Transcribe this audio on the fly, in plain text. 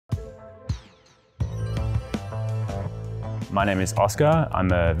My name is Oscar.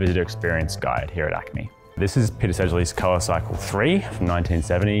 I'm a visitor experience guide here at ACMI. This is Peter Sedgley's Colour Cycle 3 from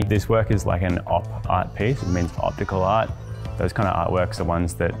 1970. This work is like an op art piece. It means optical art. Those kind of artworks are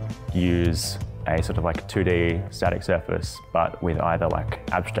ones that use a sort of like 2D static surface, but with either like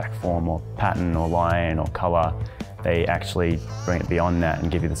abstract form or pattern or line or colour. They actually bring it beyond that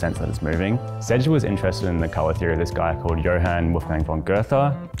and give you the sense that it's moving. Sedgley was interested in the colour theory of this guy called Johann Wolfgang von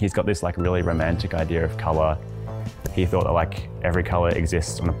Goethe. He's got this like really romantic idea of colour. He thought that like every colour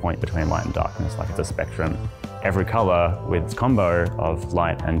exists on a point between light and darkness, like it's a spectrum. Every colour with its combo of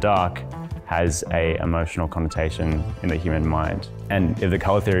light and dark has an emotional connotation in the human mind. And if the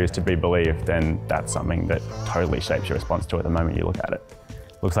colour theory is to be believed, then that's something that totally shapes your response to it the moment you look at it.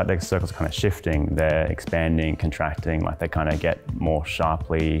 Looks like the circles are kind of shifting, they're expanding, contracting, like they kind of get more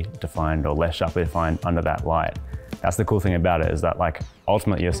sharply defined or less sharply defined under that light. That's the cool thing about it, is that like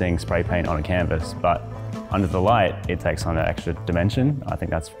ultimately you're seeing spray paint on a canvas, but under the light it takes on an extra dimension. I think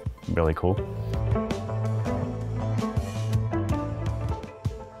that's really cool.